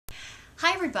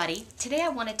Hi everybody. Today I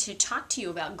wanted to talk to you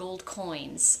about gold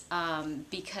coins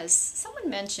because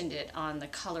someone mentioned it on the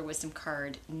Color Wisdom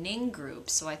Card Ning group,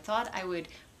 so I thought I would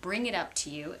bring it up to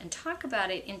you and talk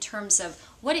about it in terms of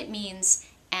what it means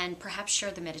and perhaps share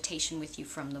the meditation with you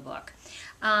from the book.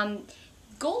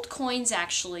 Gold coins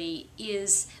actually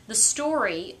is the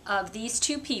story of these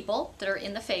two people that are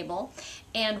in the fable,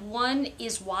 and one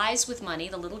is wise with money,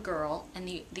 the little girl, and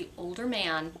the older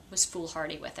man was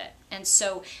foolhardy with it. And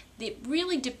so it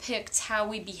really depicts how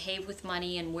we behave with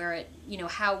money and where it,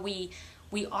 how we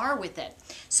are with it.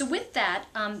 So with that,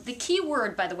 the key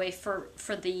word, by the way,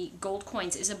 for the gold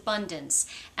coins is abundance.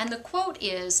 And the quote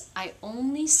is, "I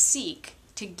only seek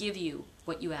to give you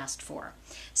what you asked for."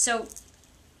 So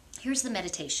here's the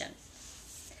meditation.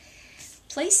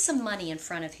 Place some money in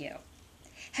front of you.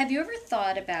 Have you ever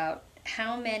thought about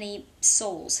how many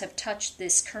souls have touched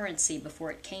this currency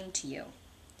before it came to you?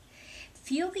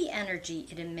 Feel the energy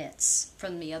it emits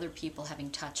from the other people having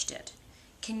touched it.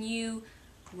 Can you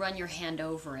run your hand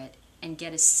over it and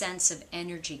get a sense of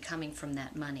energy coming from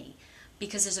that money?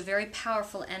 Because there's a very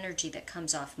powerful energy that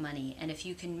comes off money, and if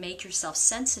you can make yourself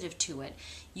sensitive to it,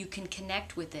 you can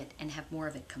connect with it and have more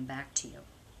of it come back to you.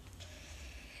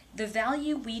 The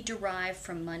value we derive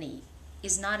from money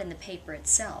is not in the paper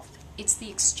itself. It's the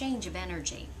exchange of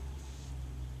energy.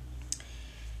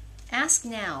 Ask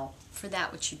now for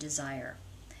that which you desire,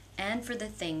 and for the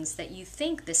things that you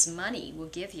think this money will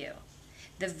give you.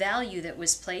 The value that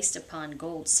was placed upon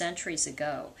gold centuries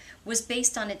ago was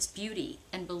based on its beauty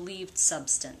and believed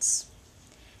substance.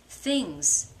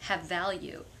 Things have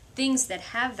value. Things that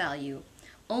have value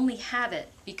only have it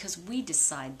because we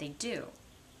decide they do.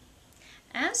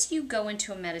 As you go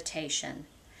into a meditation,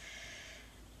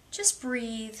 just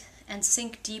breathe and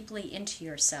sink deeply into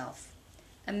yourself.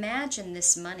 Imagine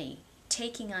this money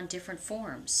taking on different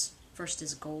forms, first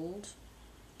as gold,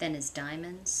 then as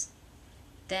diamonds,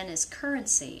 then as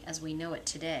currency as we know it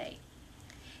today.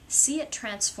 See it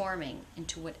transforming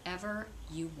into whatever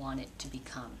you want it to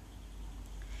become.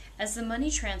 As the money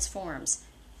transforms,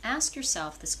 ask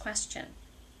yourself this question: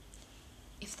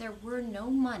 if there were no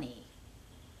money,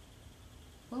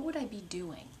 what would I be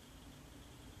doing?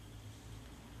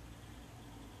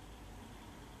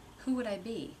 Who would I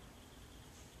be?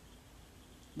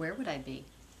 Where would I be?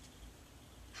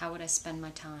 How would I spend my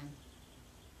time?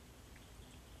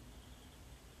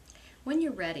 When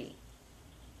you're ready,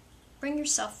 bring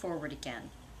yourself forward again.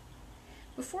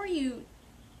 Before you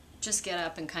just get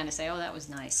up and kind of say, "Oh, that was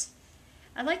nice,"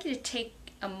 I'd like you to take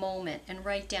a moment and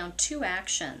write down 2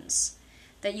 actions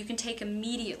that you can take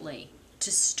immediately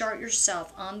to start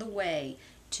yourself on the way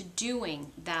to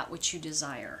doing that which you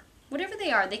desire. Whatever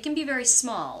they are, they can be very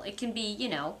small. It can be,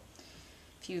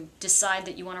 if you decide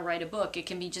that you want to write a book, it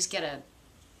can be just get a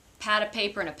pad of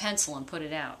paper and a pencil and put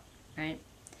it out, right?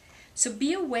 So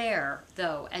be aware,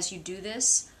 though, as you do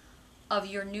this, of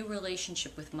your new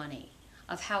relationship with money,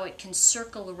 of how it can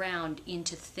circle around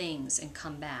into things and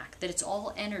come back, that it's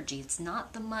all energy. It's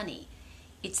not the money.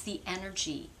 It's the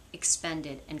energy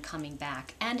expended and coming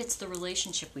back, and it's the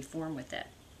relationship we form with it.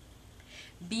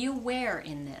 Be aware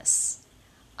in this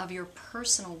of your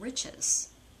personal riches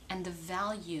and the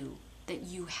value that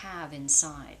you have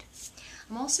inside.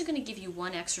 I'm also going to give you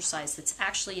one exercise that's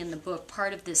actually in the book,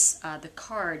 part of this, the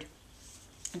card,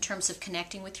 in terms of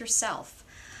connecting with yourself.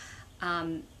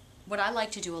 What I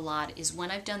like to do a lot is when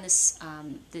I've done this,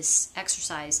 this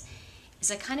exercise,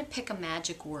 is I kind of pick a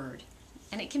magic word,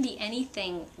 and it can be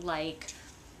anything like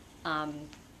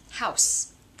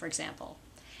house, for example.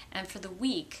 And for the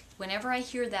week, whenever I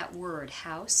hear that word,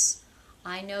 house,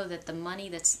 I know that the money,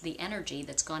 that's the energy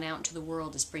that's gone out into the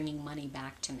world, is bringing money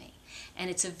back to me.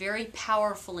 And it's a very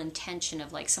powerful intention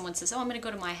of, like, someone says, "Oh, I'm going to go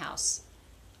to my house."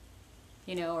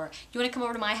 Or, "You want to come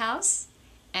over to my house?"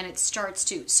 And it starts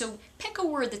to, so pick a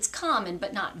word that's common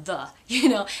but not the,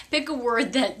 pick a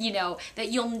word that, that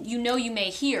you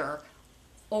may hear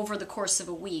over the course of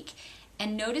a week.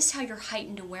 And notice how your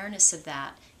heightened awareness of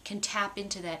that can tap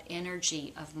into that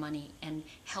energy of money and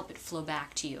help it flow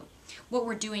back to you. What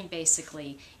we're doing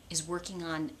basically is working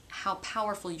on how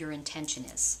powerful your intention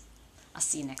is. I'll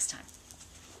see you next time.